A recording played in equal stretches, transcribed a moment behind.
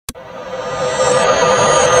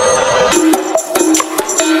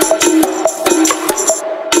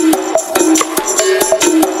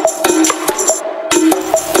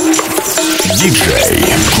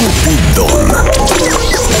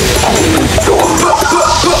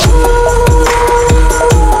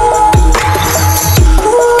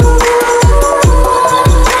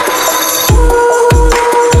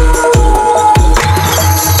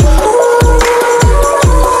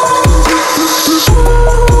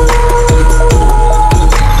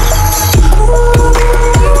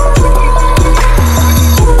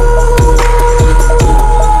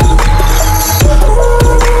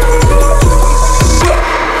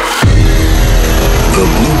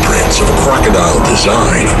crocodile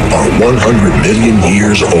design are 100 million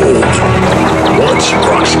years old. Once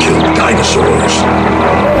crocs killed dinosaurs.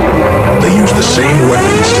 They use the same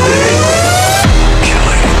weapons today.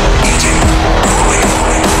 Killing, eating, rolling,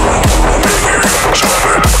 prepare,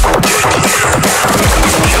 stop, get clear.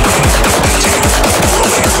 Killing, eating,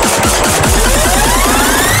 rolling.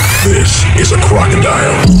 This is a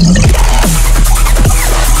crocodile.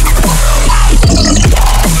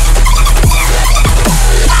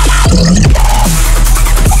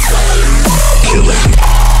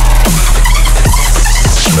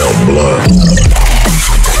 Blood.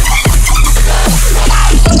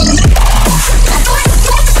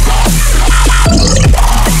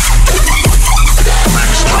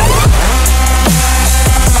 Max power.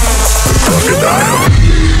 Crocodile.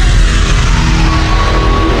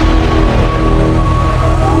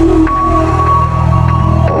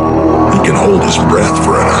 He can hold his breath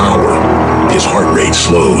for an hour. His heart rate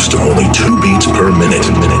slows to only 2 beats per minute.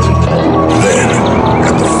 Then,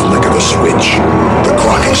 at the flick of a switch, the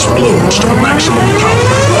croc explodes to maximum power.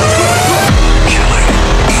 Killing,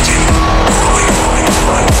 eating, rolling,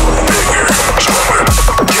 prepare, stop,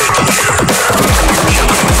 get clear.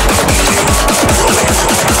 Killing, eating, rolling.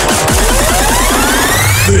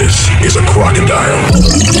 This is a crocodile.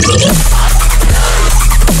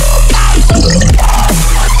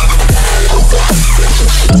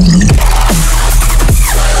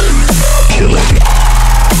 Killing.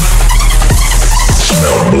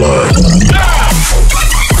 Smell blood.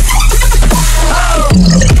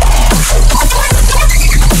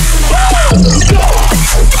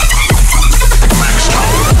 Max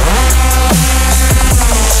power.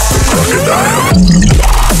 Crocodile.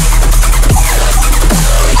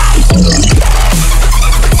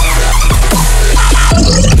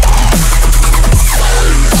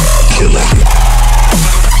 Killing.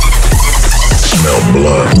 Smell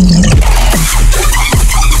blood.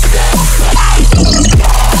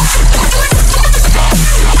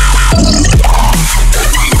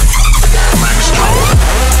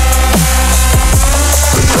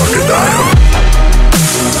 Crocodile.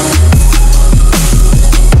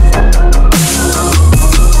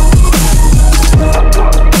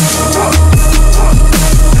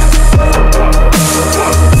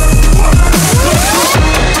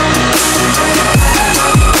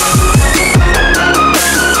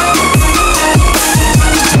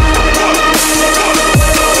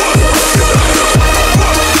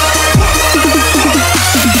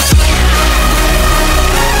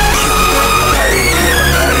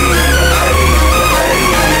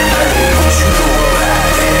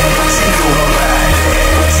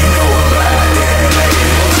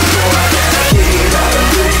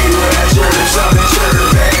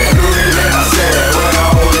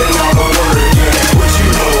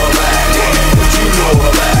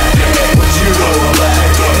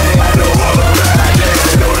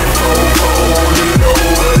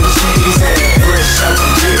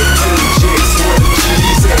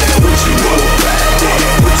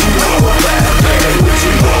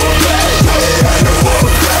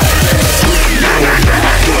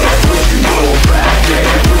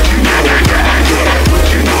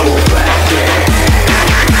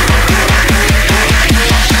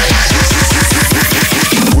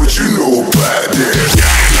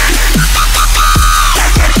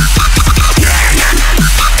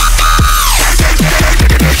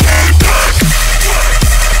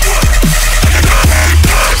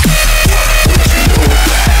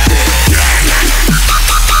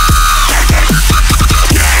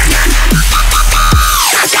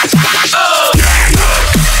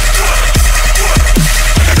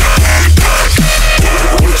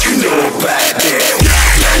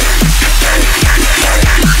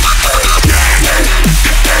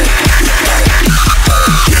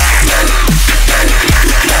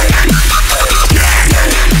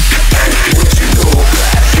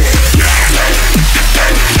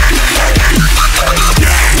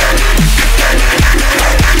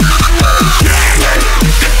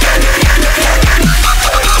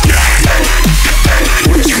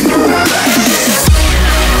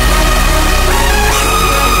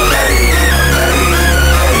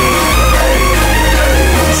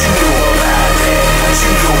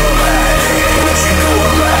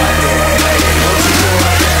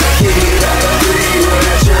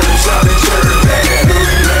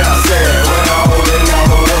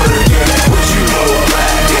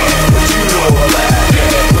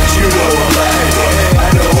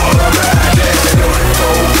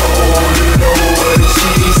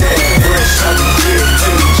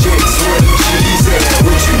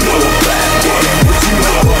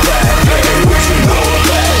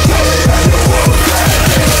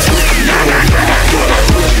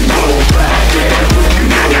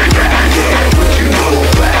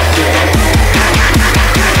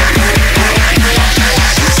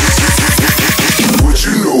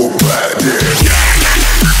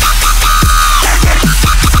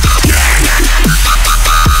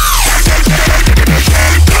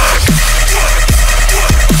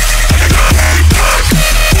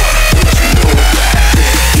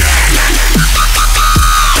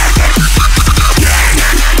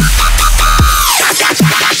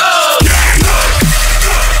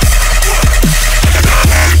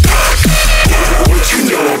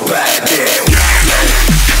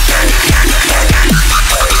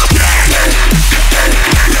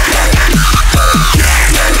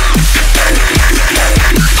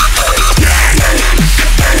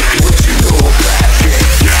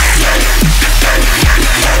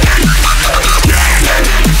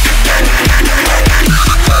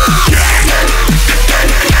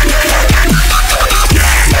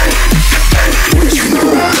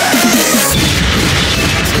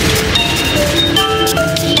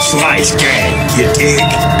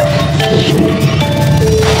 pig.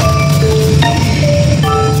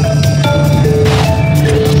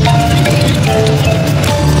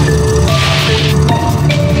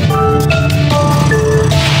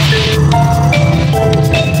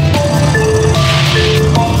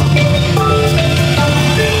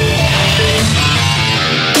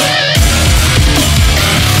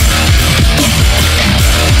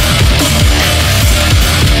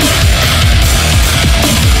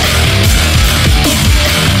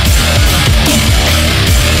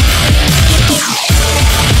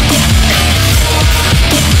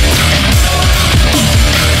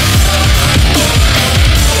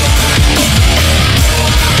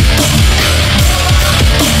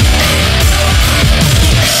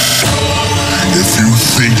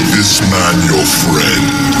 Your friend,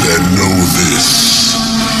 then know this.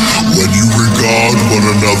 When you regard one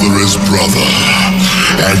another as brother,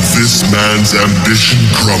 and this man's ambition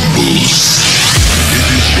crumbles, it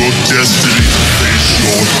is your destiny to face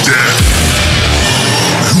your death.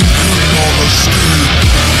 You cannot escape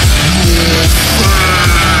your fate.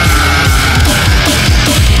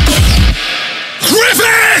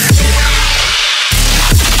 Griffith!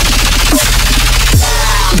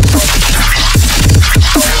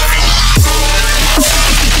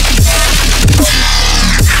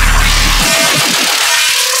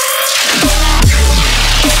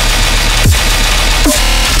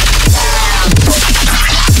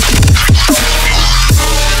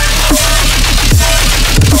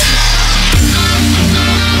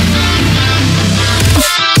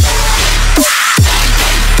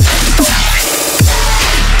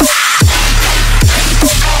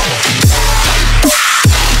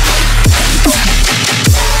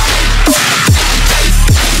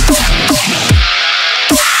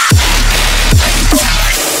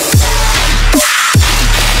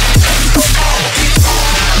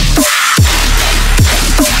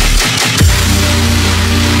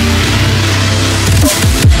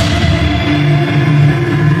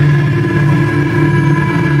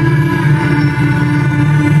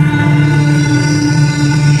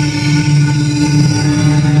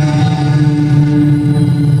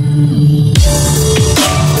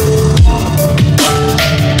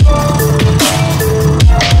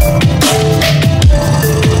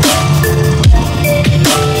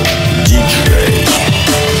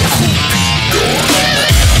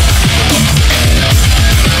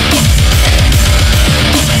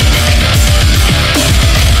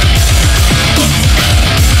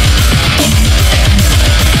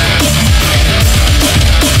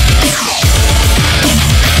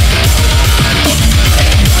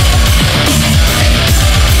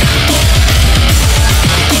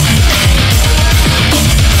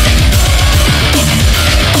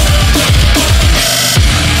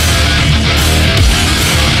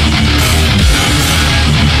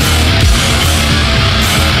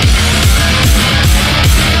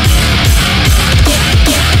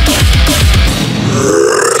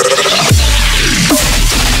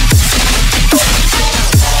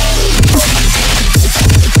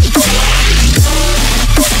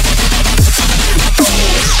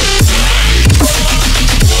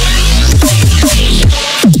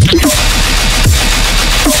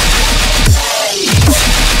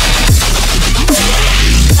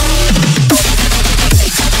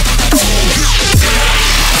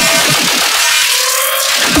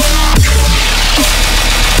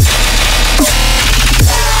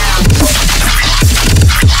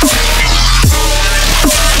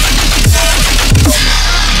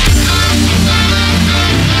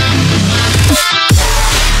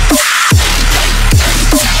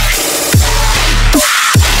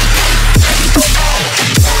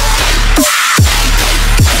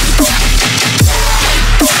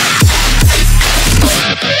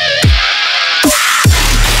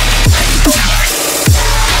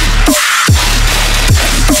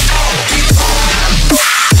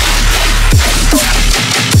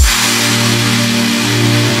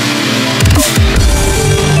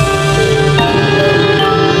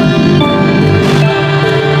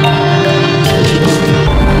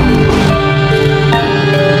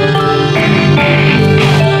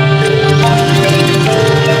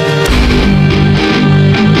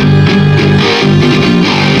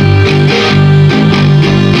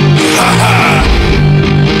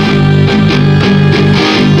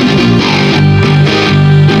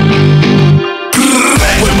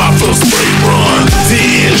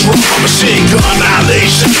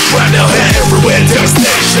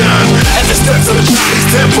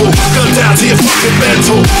 temple, gun down to your fucking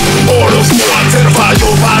mental. Orders will identify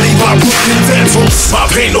your body by by broken dentals. My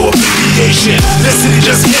pain no abbreviation. This city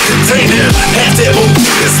just can't contain him. Half dead won't do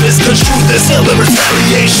this, misconstrue this ill in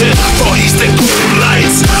retaliation. Far east and cold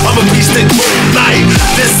lights, I'm a beast in cold night.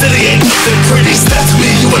 This city ain't nothing pretty. Step to me,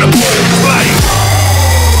 you in a bold fight.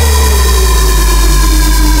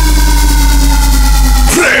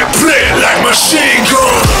 Play it like machine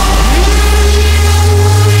gun.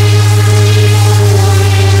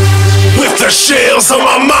 With the shells on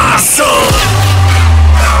my mind, son.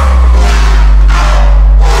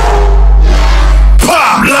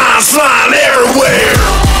 Pop lines flying everywhere.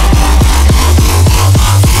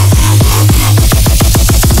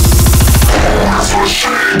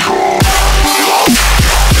 Machine gun.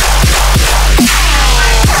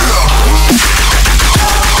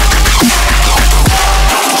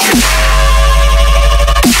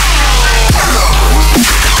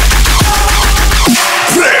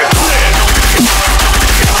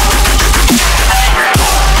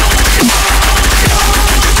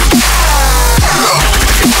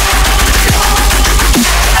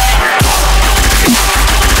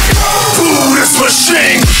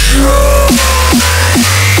 Machine.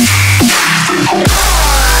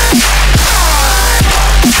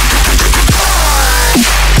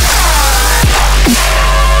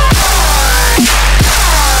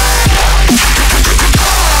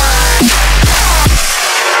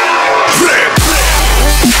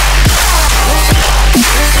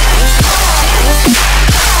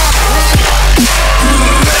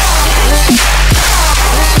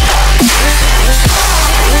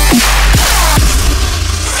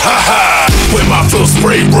 When my full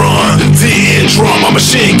spray run, the end drum, a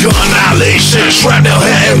machine gun annihilation. Shrapnel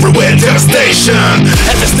hair everywhere, devastation.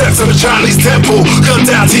 At the steps of the Chinese temple, gun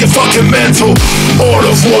down to your fucking mental.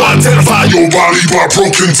 Order for identify your body by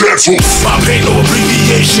broken dentals. My pain no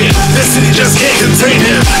abbreviation. This city just can't contain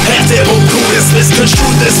him. Half dead won't do this,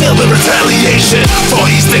 misconstrue this ill in retaliation.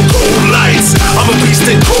 Far east and cold lights, I'm a beast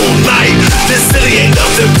in cold night. This city ain't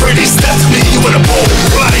nothing pretty. Step to me, you in a bold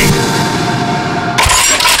fight.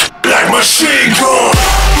 Like machine gun.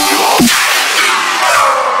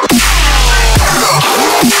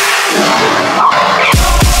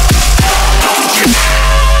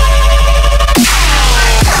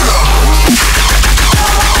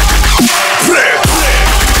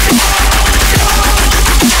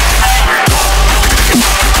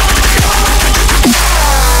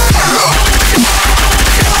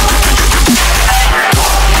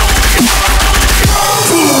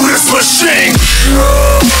 Buddhist machine.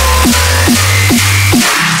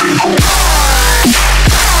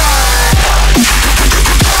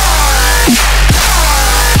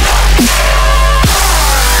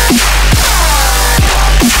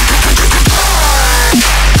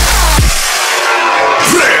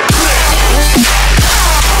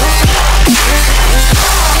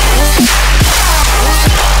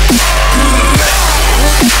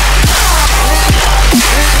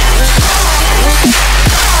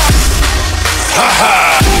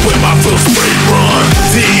 When my full spray run,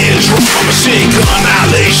 the end drum, a machine gun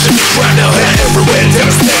annihilation. Shrapnel hair everywhere,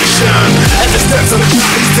 devastation. At the steps of the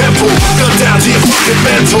Chinese temple, gun down to your fucking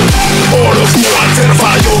mental. Order for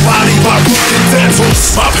identify your body by broken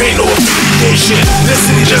dentals. My pain no abbreviation. This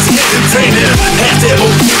city just can't contain him. Half dead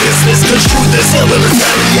won't do this, misconstrue this ill in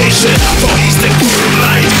retaliation. Far east and cold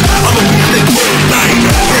light, I'm a beast in cold night.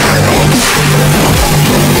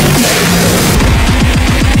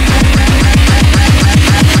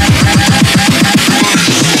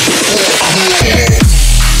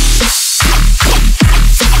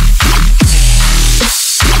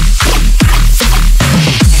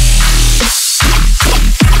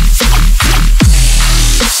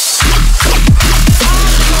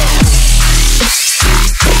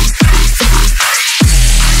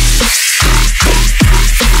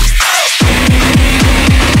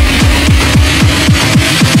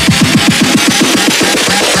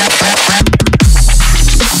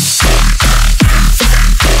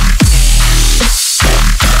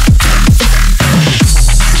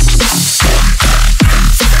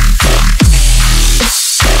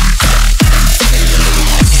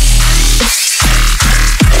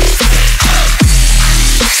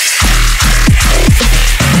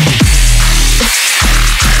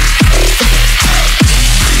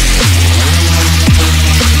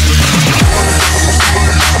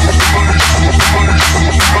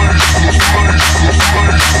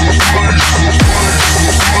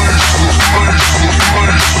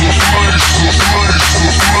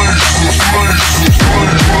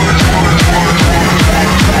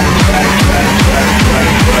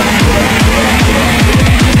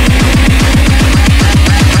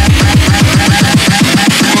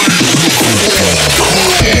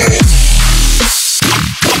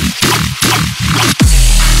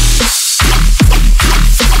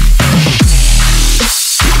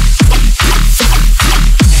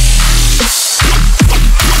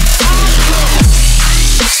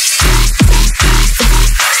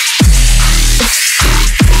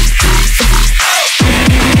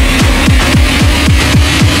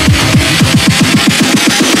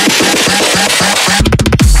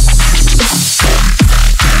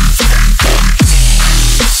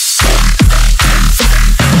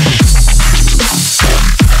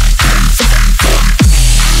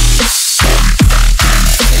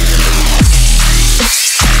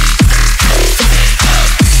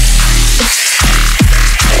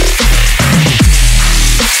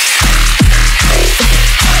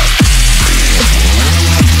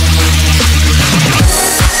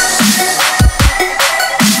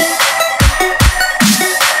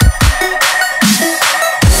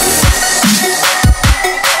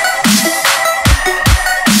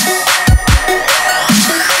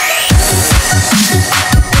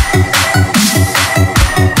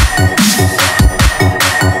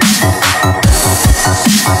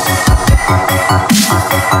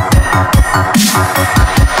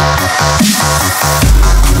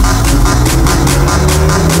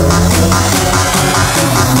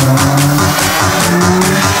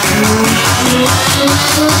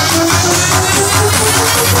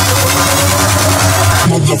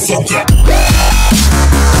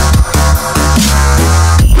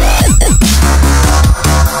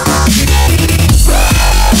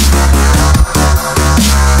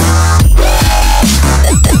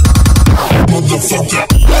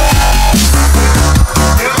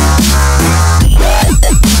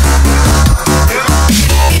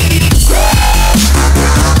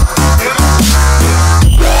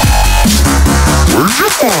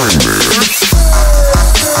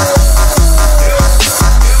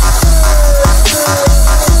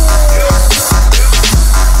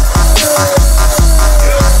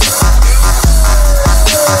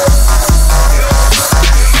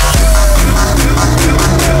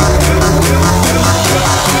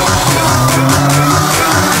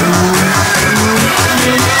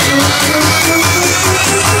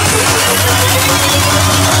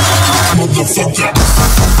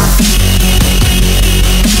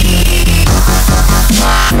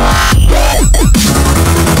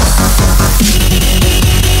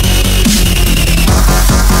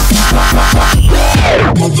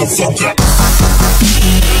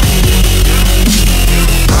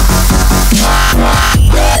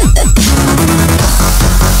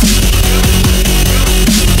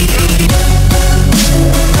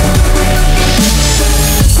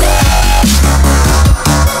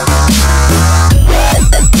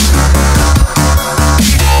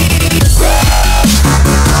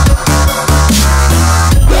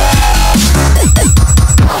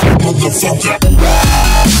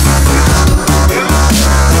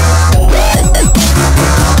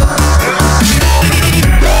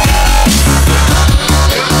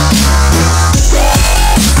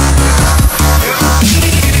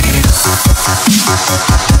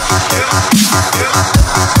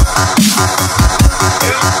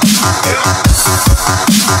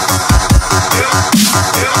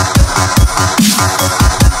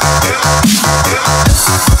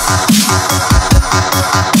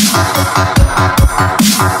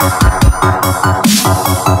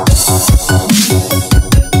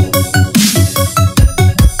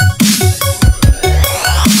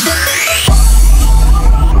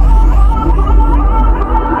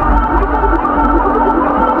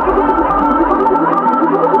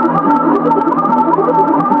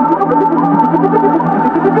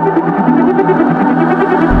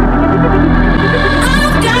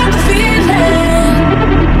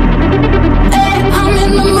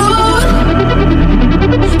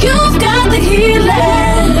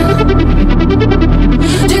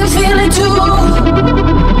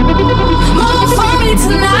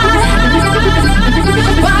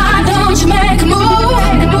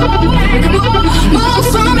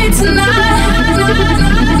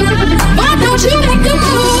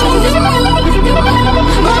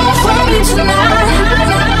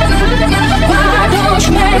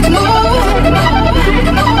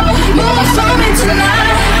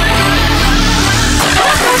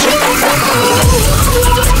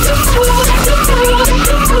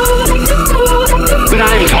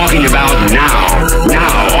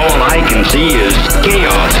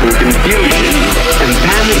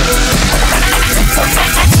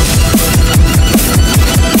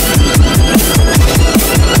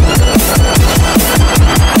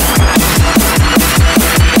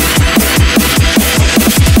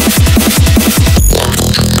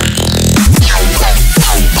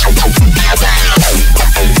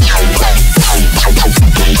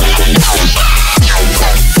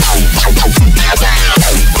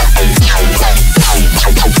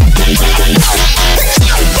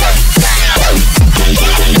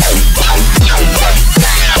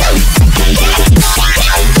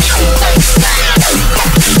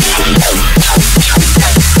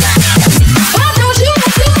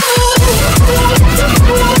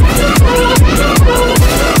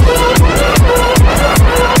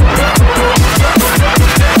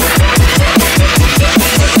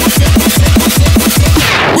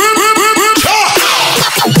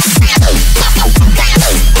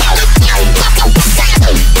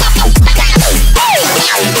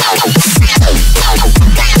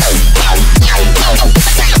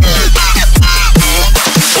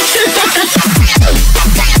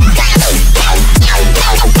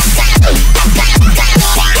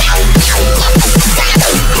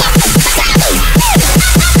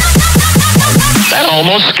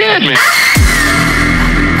 almost scared me.